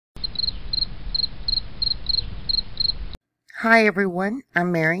Hi everyone,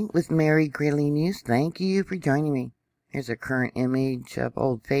 I'm Mary with Mary Greeley News. Thank you for joining me. Here's a current image of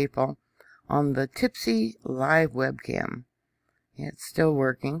Old Faithful on the Tipsy live webcam. It's still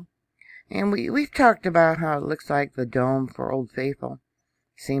working. And we've talked about how it looks like the dome for Old Faithful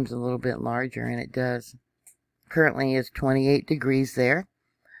seems a little bit larger, and it does. Currently it's 28 degrees there.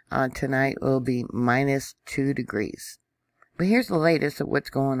 Tonight will be -2 degrees. But here's the latest of what's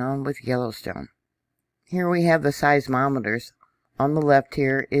going on with Yellowstone. Here we have the seismometers. On the left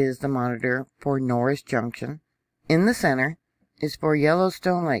here is the monitor for Norris Junction. In the center is for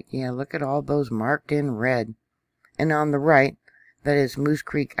Yellowstone Lake. Yeah, look at all those marked in red. And on the right, that is Moose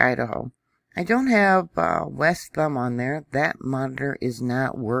Creek, Idaho. I don't have West Thumb on there. That monitor is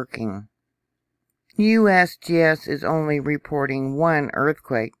not working. USGS is only reporting 1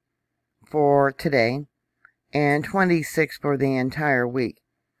 earthquake for today and 26 for the entire week.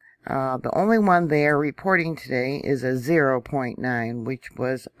 The only one they are reporting today is a 0.9, which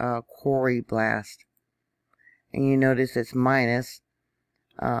was a quarry blast. And you notice it's minus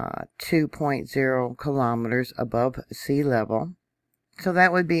 2.0 kilometers above sea level. So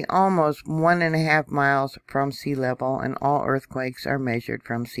that would be almost 1.5 miles from sea level, and all earthquakes are measured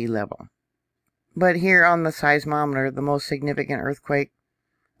from sea level. But here on the seismometer, the most significant earthquake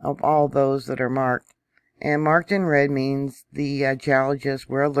of all those that are marked, and marked in red means the geologists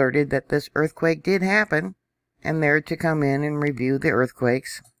were alerted that this earthquake did happen, and they're to come in and review the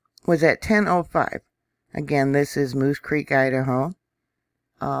earthquakes, was at 10:05. Again, this is Moose Creek, Idaho.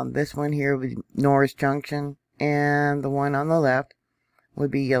 This one here would be Norris Junction, and the one on the left would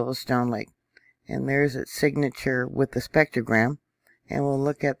be Yellowstone Lake. And there's its signature with the spectrogram, and we'll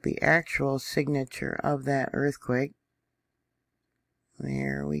look at the actual signature of that earthquake.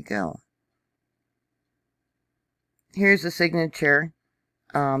 There we go. Here's the signature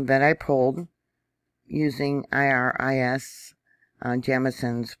that I pulled using IRIS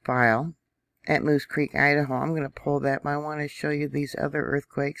Jamison's file at Moose Creek, Idaho. I'm going to pull that, but I want to show you these other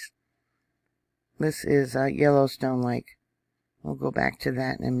earthquakes. This is Yellowstone Lake. We'll go back to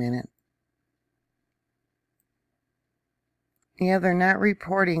that in a minute. Yeah, they're not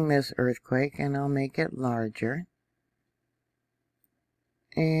reporting this earthquake, and I'll make it larger.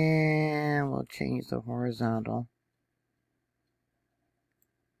 And we'll change the horizontal.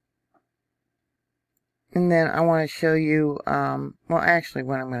 And then I want to show you, well, actually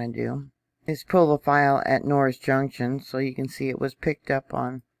what I'm going to do is pull the file at Norris Junction so you can see it was picked up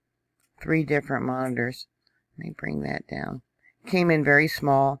on 3 different monitors. Let me bring that down. Came in very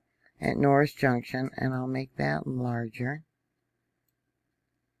small at Norris Junction, and I'll make that larger.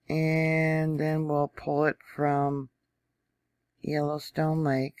 And then we'll pull it from Yellowstone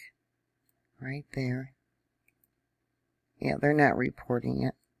Lake right there. Yeah, they're not reporting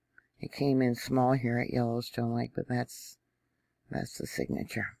it. It came in small here at Yellowstone Lake, but that's the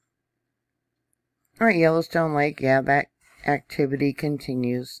signature. All right, Yellowstone Lake, yeah, that activity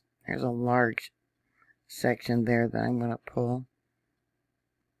continues. There's a large section there that I'm going to pull.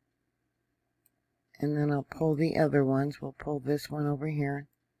 And then I'll pull the other ones. We'll pull this one over here.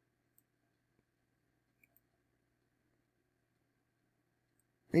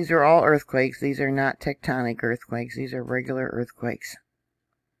 These are all earthquakes. These are not tectonic earthquakes. These are regular earthquakes.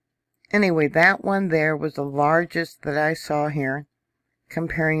 Anyway, that one there was the largest that I saw here,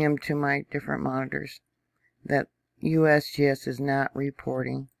 comparing them to my different monitors that USGS is not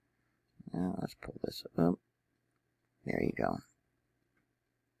reporting. Now, let's pull this up. There you go.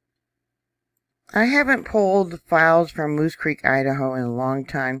 I haven't pulled files from Moose Creek, Idaho in a long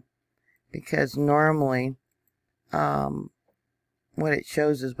time, because normally what it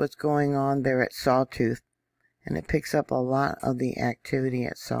shows is what's going on there at Sawtooth. And it picks up a lot of the activity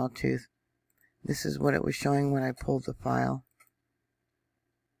at Sawtooth. This is what it was showing when I pulled the file.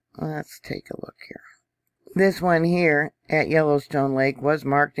 Let's take a look here. This one here at Yellowstone Lake was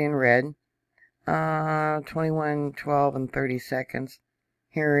marked in red. 21, 12, and 30 seconds.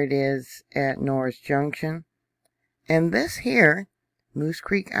 Here it is at Norris Junction. And this here, Moose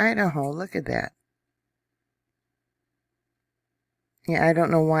Creek, Idaho, look at that. Yeah, I don't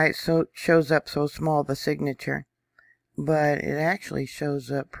know why it shows up so small, the signature, but it actually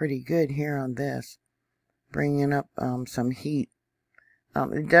shows up pretty good here on this, bringing up some heat.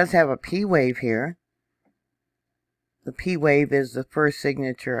 It does have a P wave here. The P wave is the first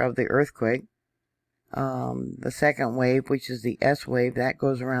signature of the earthquake. The second wave, which is the S wave, that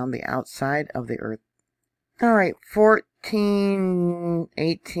goes around the outside of the earth. All right, 14,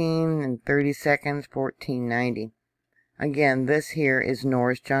 18, and 30 seconds, 1490. Again, this here is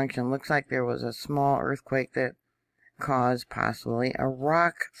Norris Junction. Looks like there was a small earthquake that caused possibly a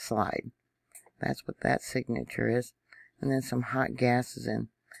rock slide. That's what that signature is. and then some hot gases in.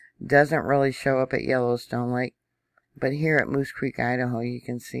 Doesn't really show up at Yellowstone Lake, but here at Moose Creek, Idaho, you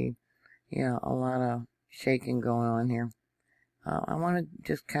can see, a lot of shaking going on here. I want to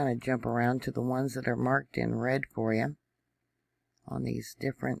just kind of jump around to the ones that are marked in red for you on these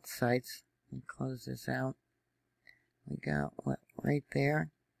different sites. Let me close this out. We got what right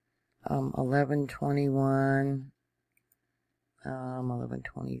there, 1121,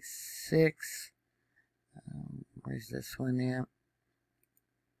 1126. Where's this one at?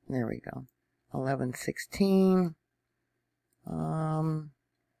 There we go. 1116.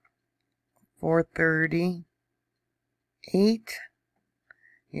 438.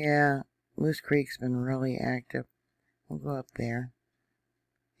 Yeah, Moose Creek's been really active. We'll go up there.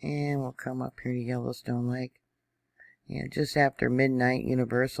 And we'll come up here to Yellowstone Lake. Yeah, just after midnight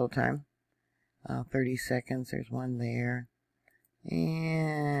Universal time. 30 seconds. There's one there.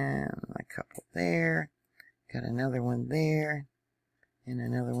 And a couple there. Got another one there. And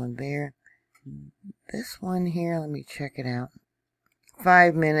another one there. This one here, let me check it out.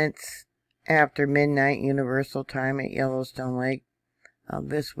 5 minutes after midnight Universal time at Yellowstone Lake.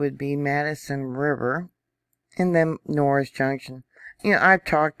 This would be Madison River. And then Norris Junction. I've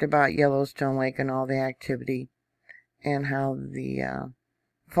talked about Yellowstone Lake and all the activity and how the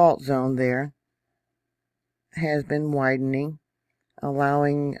fault zone there has been widening,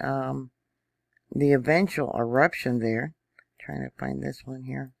 allowing the eventual eruption there. Trying to find this one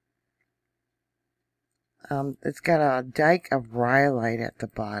here. It's got a dike of rhyolite at the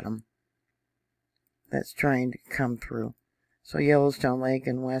bottom that's trying to come through. So Yellowstone Lake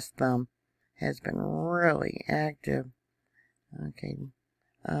and West Thumb has been really active. Okay,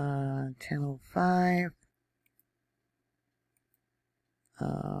 10:05,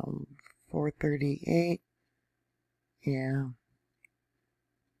 4:38. Yeah.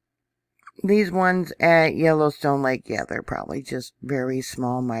 These ones at Yellowstone Lake, yeah, they're probably just very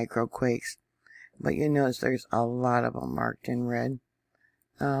small microquakes. But you notice there's a lot of them marked in red.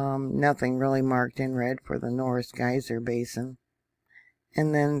 Nothing really marked in red for the Norris Geyser Basin.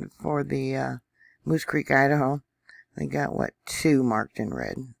 And then for the Moose Creek, Idaho, they got, 2 marked in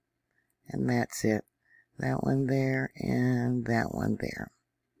red. And that's it. That one there and that one there.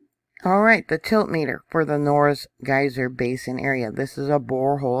 Alright, the tilt meter for the Norris Geyser Basin area. This is a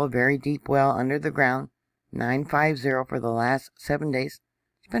borehole, a very deep well under the ground. 950 for the last 7 days.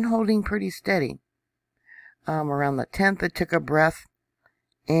 It's been holding pretty steady. Around the 10th it took a breath.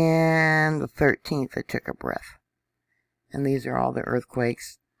 And the 13th it took a breath. And these are all the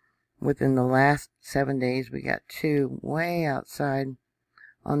earthquakes. Within the last 7 days we got 2 way outside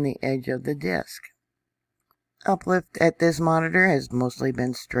on the edge of the disk. Uplift at this monitor has mostly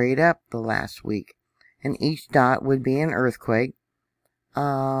been straight up the last week, and each dot would be an earthquake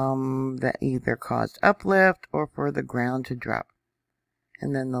that either caused uplift or for the ground to drop.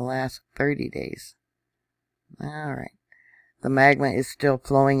 And then the last 30 days. Alright. The magma is still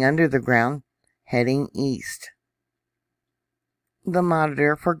flowing under the ground, heading east. The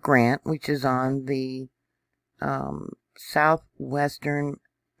monitor for Grant, which is on the southwestern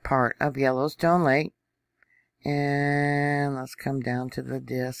part of Yellowstone Lake. And let's come down to the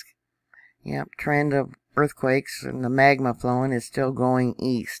disk. Yep, trend of earthquakes and the magma flowing is still going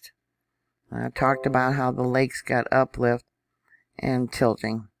east. I talked about how the lakes got uplift and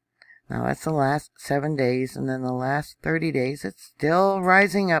tilting. Now that's the last 7 days, and then the last 30 days, it's still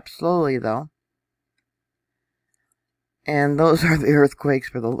rising up slowly though. And those are the earthquakes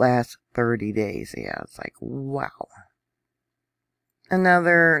for the last 30 days. Yeah, it's like, wow.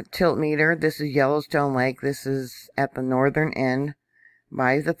 Another tilt meter. This is Yellowstone Lake. This is at the northern end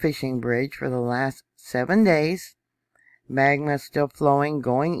by the fishing bridge for the last 7 days. Magma is still flowing,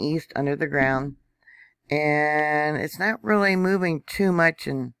 going east under the ground. And it's not really moving too much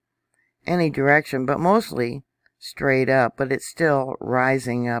in any direction, but mostly straight up. But it's still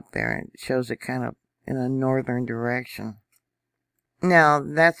rising up there. It shows it kind of in a northern direction. Now,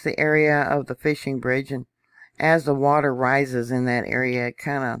 that's the area of the fishing bridge, and as the water rises in that area, it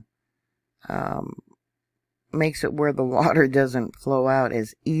kind of makes it where the water doesn't flow out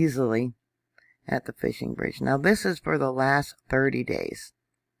as easily at the fishing bridge. Now, this is for the last 30 days.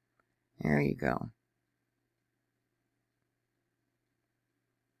 There you go.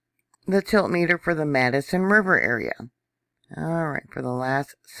 The tilt meter for the Madison River area. Alright, for the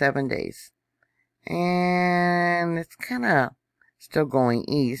last 7 days. And it's kind of still going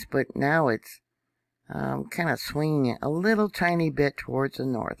east, but now it's kind of swinging it a little tiny bit towards the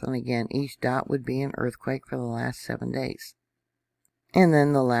north. And again, each dot would be an earthquake for the last 7 days. And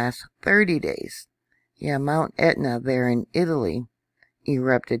then the last 30 days. Yeah, Mount Etna there in Italy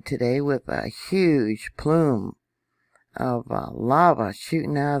erupted today with a huge plume of lava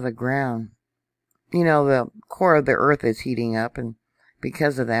shooting out of the ground. You know, the core of the Earth is heating up, and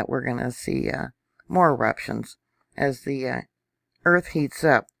because of that, we're going to see more eruptions as the Earth heats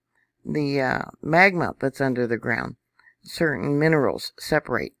up. The magma that's under the ground, certain minerals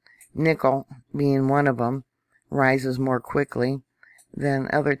separate. Nickel, being one of them, rises more quickly than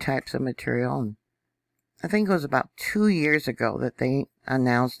other types of material. And I think it was about 2 years ago that they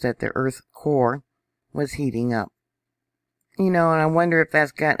announced that the Earth's core was heating up. You know, and I wonder if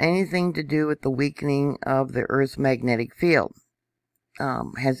that's got anything to do with the weakening of the Earth's magnetic field.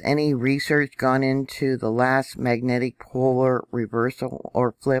 Has any research gone into the last magnetic polar reversal,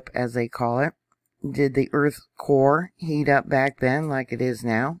 or flip as they call it? Did the Earth's core heat up back then like it is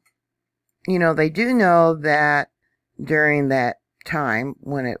now? You know, they do know that during that time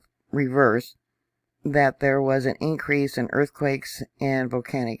when it reversed, that there was an increase in earthquakes and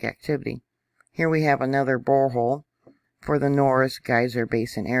volcanic activity. Here we have another borehole for the Norris Geyser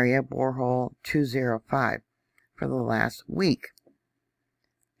Basin area, borehole 205, for the last week.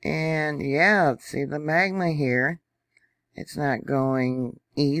 And yeah, let's see the magma here. It's not going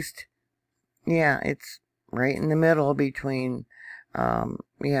east. Yeah, it's right in the middle between,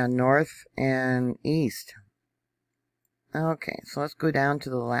 north and east. Okay, so let's go down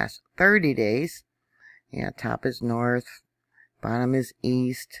to the last 30 days. Yeah, top is north, bottom is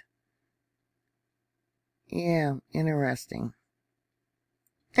east. Yeah, interesting.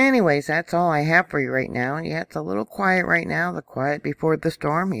 Anyways, that's all I have for you right now. Yeah, it's a little quiet right now. The quiet before the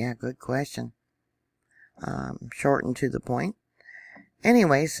storm. Yeah, good question. Short and to the point.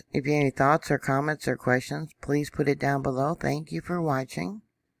 Anyways, if you have any thoughts or comments or questions, please put it down below. Thank you for watching.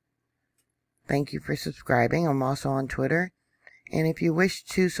 Thank you for subscribing. I'm also on Twitter. And if you wish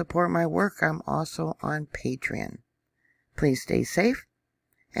to support my work, I'm also on Patreon. Please stay safe,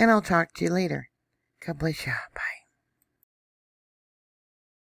 and I'll talk to you later. God bless you. Bye.